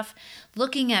that stuff,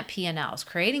 looking at P&Ls,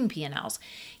 creating P&Ls,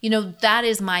 that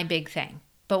is my big thing.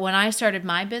 But when I started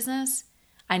my business,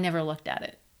 I never looked at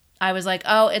it. I was like,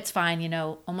 oh, it's fine,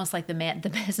 almost like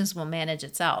the business will manage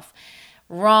itself.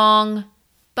 Wrong.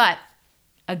 But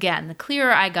again, the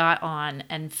clearer I got on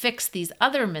and fixed these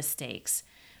other mistakes,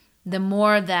 the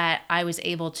more that I was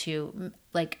able to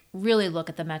really look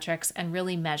at the metrics and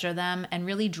really measure them and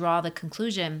really draw the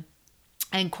conclusion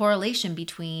and correlation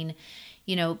between,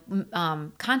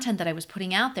 content that I was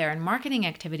putting out there and marketing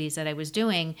activities that I was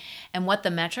doing and what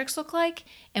the metrics look like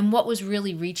and what was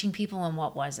really reaching people and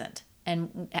what wasn't.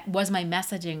 And was my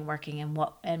messaging working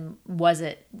and was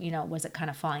it kind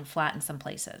of falling flat in some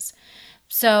places?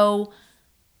 So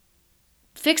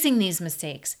fixing these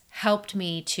mistakes helped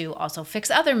me to also fix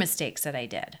other mistakes that I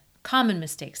did, common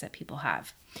mistakes that people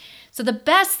have. So the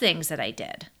best things that I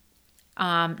did,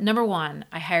 number one,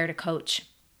 I hired a coach.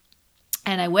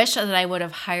 And I wish that I would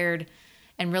have hired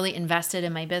and really invested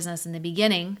in my business in the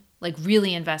beginning,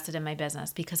 really invested in my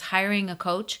business, because hiring a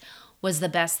coach was the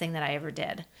best thing that I ever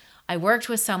did. I worked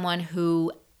with someone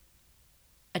who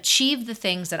achieved the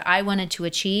things that I wanted to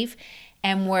achieve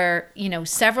and were,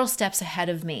 several steps ahead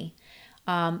of me.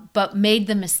 But made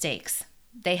the mistakes.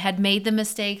 They had made the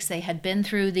mistakes. They had been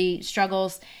through the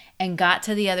struggles and got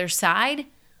to the other side,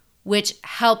 which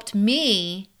helped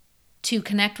me to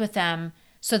connect with them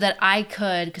so that I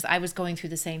could, because I was going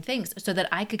through the same things, so that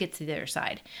I could get to the other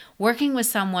side. Working with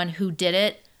someone who did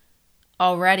it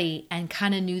already and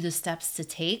kind of knew the steps to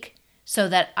take so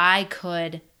that I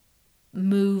could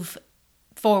move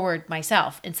forward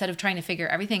myself instead of trying to figure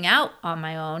everything out on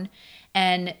my own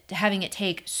and having it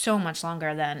take so much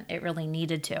longer than it really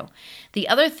needed to. The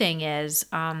other thing is,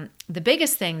 the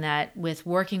biggest thing that with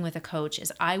working with a coach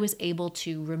is I was able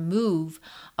to remove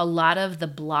a lot of the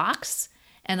blocks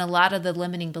and a lot of the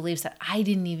limiting beliefs that I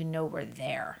didn't even know were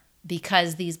there.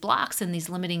 Because these blocks and these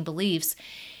limiting beliefs,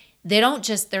 they're not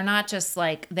just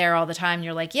there all the time.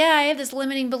 You're like, yeah, I have this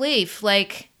limiting belief.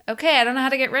 Okay, I don't know how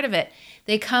to get rid of it.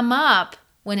 They come up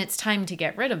when it's time to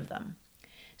get rid of them.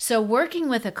 So working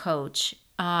with a coach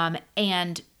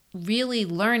and really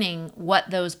learning what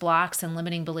those blocks and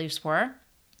limiting beliefs were,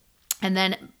 and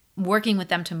then working with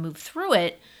them to move through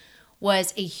it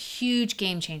was a huge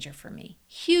game changer for me.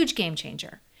 Huge game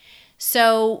changer.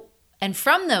 So, and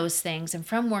from those things and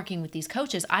from working with these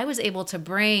coaches, I was able to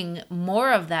bring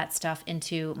more of that stuff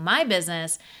into my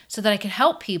business so that I could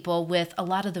help people with a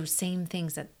lot of those same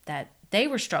things that they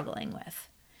were struggling with,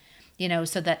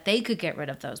 so that they could get rid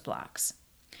of those blocks.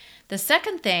 The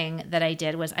second thing that I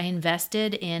did was I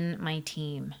invested in my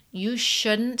team. You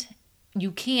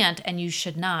can't, and you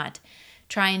should not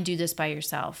try and do this by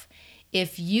yourself.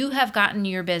 If you have gotten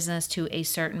your business to a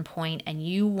certain point and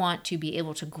you want to be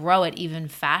able to grow it even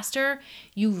faster,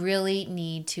 you really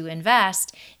need to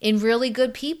invest in really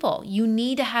good people. You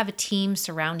need to have a team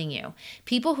surrounding you.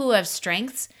 People who have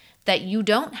strengths that you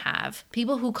don't have,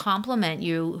 people who complement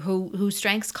you, whose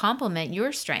strengths complement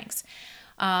your strengths.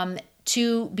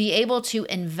 To be able to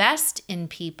invest in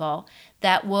people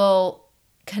that will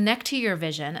connect to your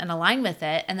vision and align with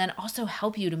it, and then also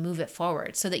help you to move it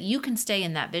forward so that you can stay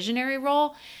in that visionary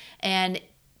role and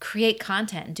create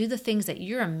content and do the things that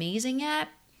you're amazing at,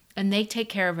 and they take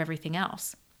care of everything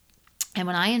else. And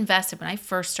when I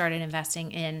first started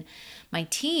investing in my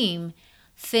team,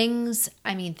 things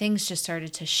just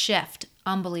started to shift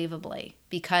unbelievably,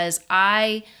 because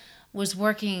I was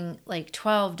working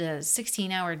 12 to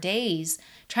 16-hour days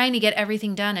trying to get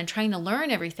everything done and trying to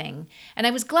learn everything. And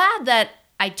I was glad that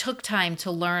I took time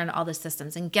to learn all the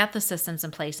systems and get the systems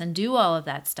in place and do all of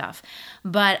that stuff.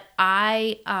 But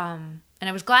I And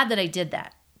I was glad that I did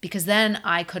that, because then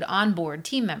I could onboard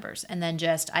team members, and then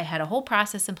I had a whole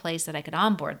process in place that I could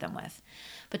onboard them with.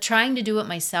 But trying to do it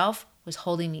myself was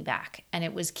holding me back, and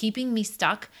it was keeping me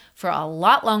stuck for a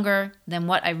lot longer than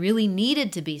what I really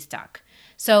needed to be stuck.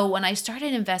 So when I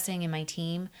started investing in my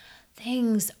team,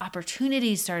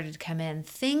 opportunities started to come in,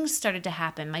 things started to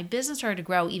happen. My business started to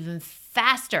grow even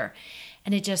faster,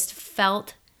 and it just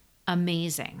felt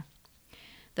amazing.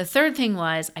 The third thing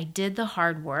was I did the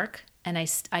hard work, and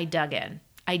I dug in.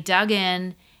 I dug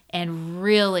in and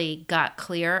really got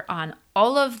clear on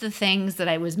all of the things that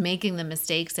I was making the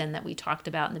mistakes in that we talked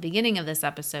about in the beginning of this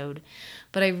episode.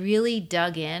 But I really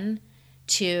dug in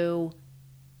to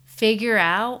figure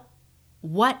out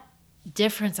what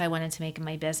difference I wanted to make in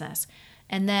my business,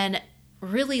 and then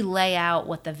really lay out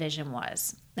what the vision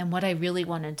was and what I really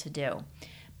wanted to do.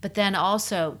 But then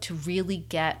also to really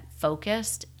get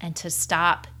focused and to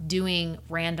stop doing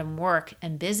random work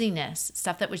and busyness,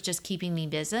 stuff that was just keeping me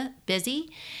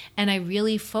busy. And I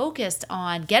really focused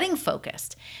on getting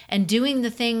focused and doing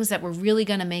the things that were really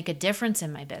going to make a difference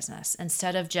in my business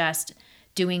instead of just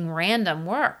doing random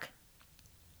work.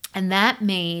 And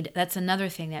that's another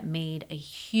thing that made a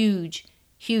huge,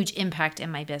 huge impact in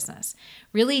my business.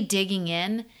 Really digging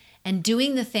in and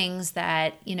doing the things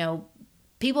that,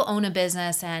 people own a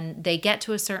business and they get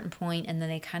to a certain point and then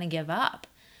they kind of give up.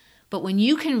 But when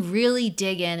you can really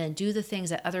dig in and do the things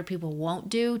that other people won't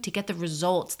do to get the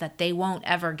results that they won't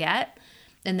ever get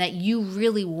and that you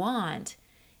really want,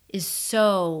 is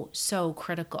so, so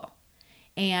critical.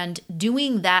 And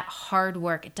doing that hard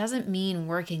work, it doesn't mean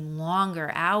working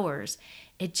longer hours.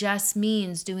 It just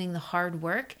means doing the hard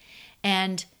work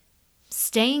and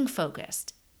staying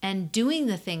focused and doing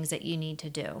the things that you need to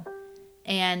do.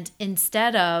 And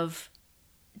instead of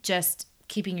just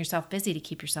keeping yourself busy to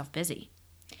keep yourself busy.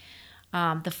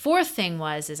 The fourth thing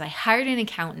is I hired an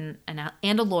accountant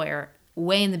and a lawyer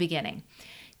way in the beginning.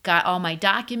 Got all my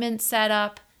documents set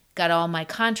up, got all my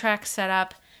contracts set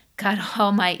up, got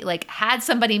all my, had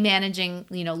somebody managing,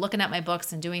 looking at my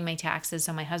books and doing my taxes,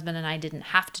 so my husband and I didn't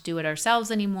have to do it ourselves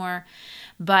anymore.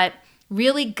 But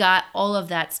really got all of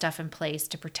that stuff in place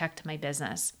to protect my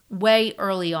business way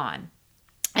early on.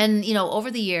 And,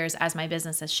 over the years, as my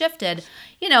business has shifted,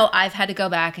 I've had to go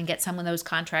back and get some of those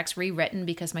contracts rewritten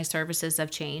because my services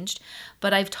have changed.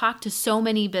 But I've talked to so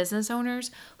many business owners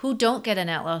who don't get an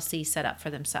LLC set up for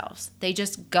themselves. They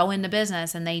just go into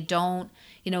business and they don't,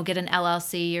 get an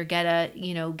LLC or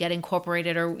get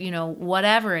incorporated or,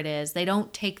 whatever it is. They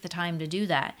don't take the time to do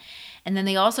that. And then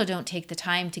they also don't take the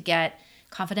time to get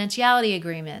confidentiality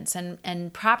agreements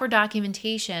and proper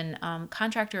documentation,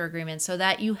 contractor agreements, so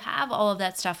that you have all of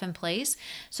that stuff in place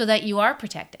so that you are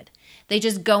protected. They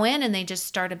just go in and they just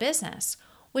start a business,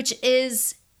 which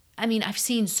is, I've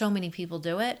seen so many people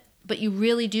do it, but you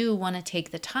really do want to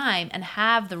take the time and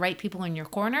have the right people in your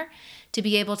corner to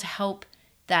be able to help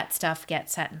that stuff get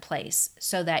set in place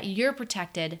so that you're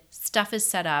protected, stuff is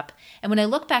set up. And when I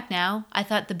look back now, I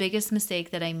thought the biggest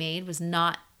mistake that I made was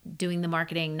not doing the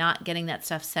marketing, not getting that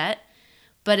stuff set.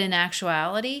 But in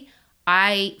actuality,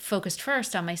 I focused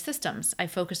first on my systems. I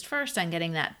focused first on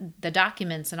getting the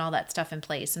documents and all that stuff in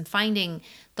place and finding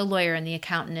the lawyer and the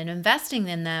accountant and investing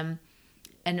in them.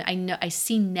 And I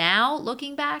see now,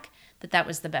 looking back, that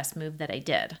was the best move that I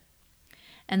did.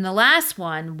 And the last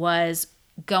one was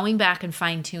going back and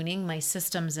fine-tuning my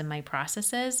systems and my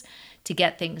processes to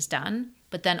get things done,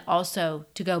 but then also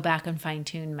to go back and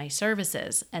fine-tune my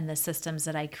services and the systems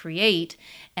that I create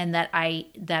and that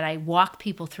I walk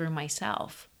people through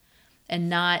myself, and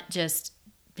not just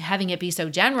having it be so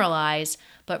generalized,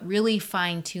 but really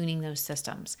fine-tuning those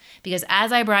systems. Because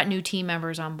as I brought new team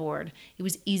members on board, it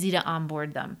was easy to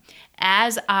onboard them.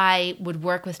 As I would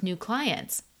work with new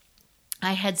clients,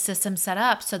 I had systems set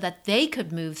up so that they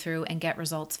could move through and get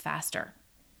results faster.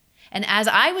 And as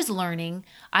I was learning,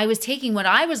 I was taking what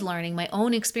I was learning, my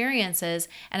own experiences,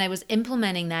 and I was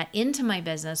implementing that into my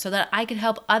business so that I could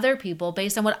help other people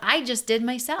based on what I just did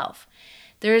myself.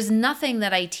 There is nothing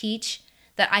that I teach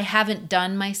that I haven't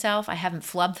done myself. I haven't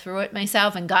flubbed through it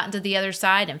myself and gotten to the other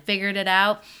side and figured it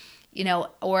out,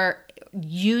 or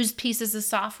used pieces of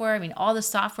software. All the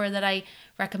software that I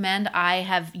recommend, I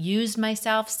have used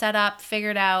myself, set up,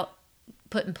 figured out,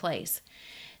 put in place.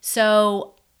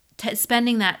 So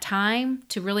spending that time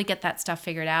to really get that stuff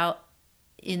figured out,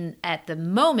 at the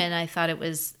moment, I thought it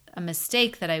was a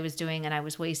mistake that I was doing and I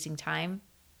was wasting time.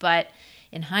 But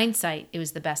in hindsight, it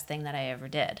was the best thing that I ever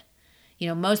did.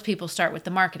 Most people start with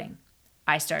the marketing.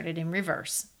 I started in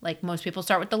reverse. Like most people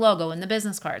start with the logo and the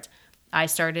business cards. I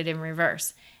started in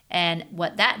reverse. And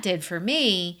what that did for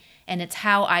me, and it's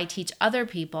how I teach other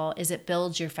people, is it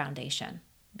builds your foundation.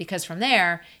 because from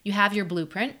there, you have your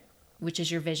blueprint, which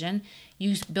is your vision.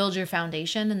 You build your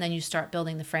foundation, and then you start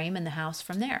building the frame and the house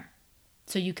from there.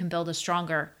 So you can build a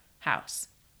stronger house.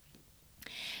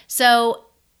 So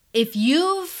if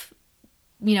you've,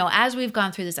 as we've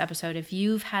gone through this episode, if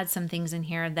you've had some things in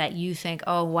here that you think,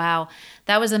 oh, wow,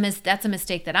 that's a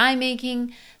mistake that I'm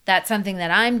making. That's something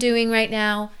that I'm doing right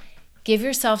now. Give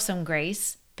yourself some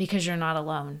grace, because you're not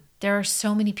alone. There are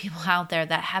so many people out there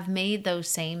that have made those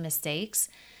same mistakes,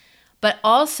 but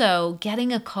also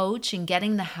getting a coach and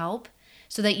getting the help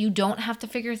so that you don't have to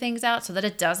figure things out, so that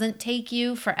it doesn't take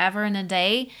you forever and a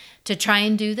day to try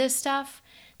and do this stuff,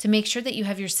 to make sure that you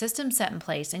have your system set in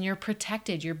place and you're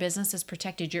protected, your business is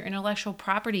protected, your intellectual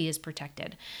property is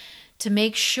protected, to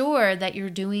make sure that you're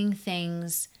doing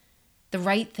things, the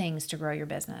right things to grow your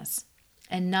business,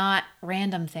 and not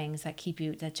random things that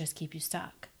just keep you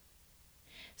stuck.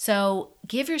 So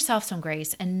give yourself some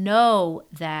grace and know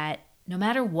that no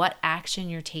matter what action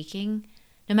you're taking,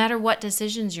 no matter what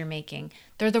decisions you're making,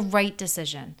 they're the right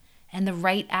decision and the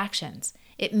right actions.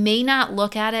 It may not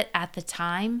look at it at the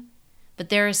time, but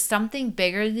there is something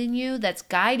bigger than you that's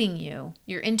guiding you,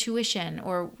 your intuition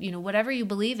or whatever you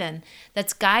believe in,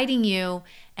 that's guiding you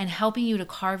and helping you to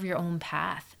carve your own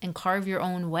path and carve your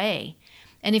own way.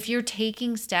 And if you're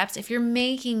taking steps, if you're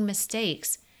making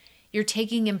mistakes, you're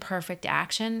taking imperfect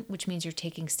action, which means you're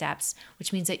taking steps,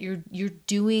 which means that you're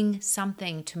doing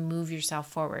something to move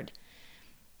yourself forward.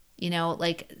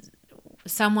 Like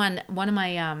one of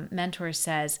my mentors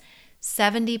says,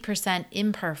 70%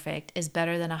 imperfect is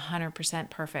better than 100%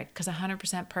 perfect, because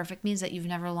 100% perfect means that you've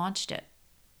never launched it,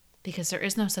 because there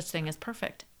is no such thing as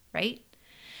perfect, right?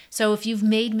 So if you've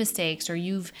made mistakes or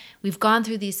we've gone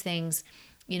through these things,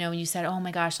 and you said, oh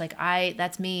my gosh,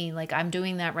 that's me, I'm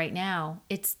doing that right now.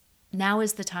 Now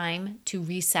is the time to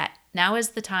reset. Now is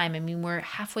the time. We're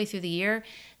halfway through the year.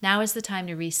 Now is the time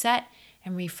to reset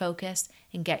and refocus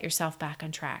and get yourself back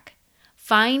on track.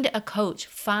 Find a coach.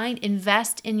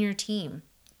 Invest in your team.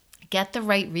 Get the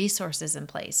right resources in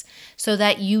place so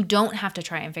that you don't have to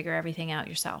try and figure everything out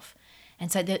yourself.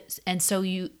 And so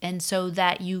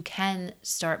that you can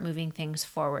start moving things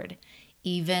forward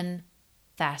even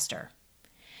faster.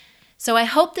 So I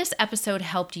hope this episode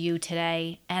helped you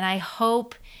today, and I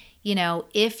hope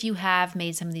if you have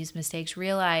made some of these mistakes,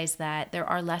 realize that there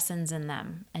are lessons in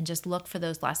them, and just look for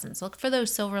those lessons. Look for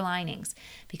those silver linings,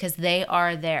 because they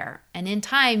are there. And in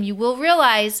time, you will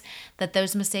realize that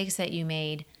those mistakes that you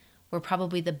made were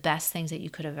probably the best things that you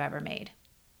could have ever made.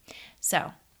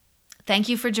 So thank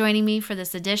you for joining me for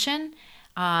this edition,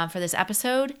 for this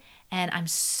episode. And I'm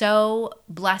so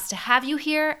blessed to have you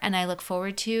here, and I look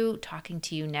forward to talking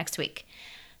to you next week.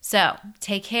 So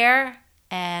take care,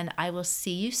 and I will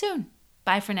see you soon.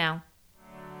 Bye for now.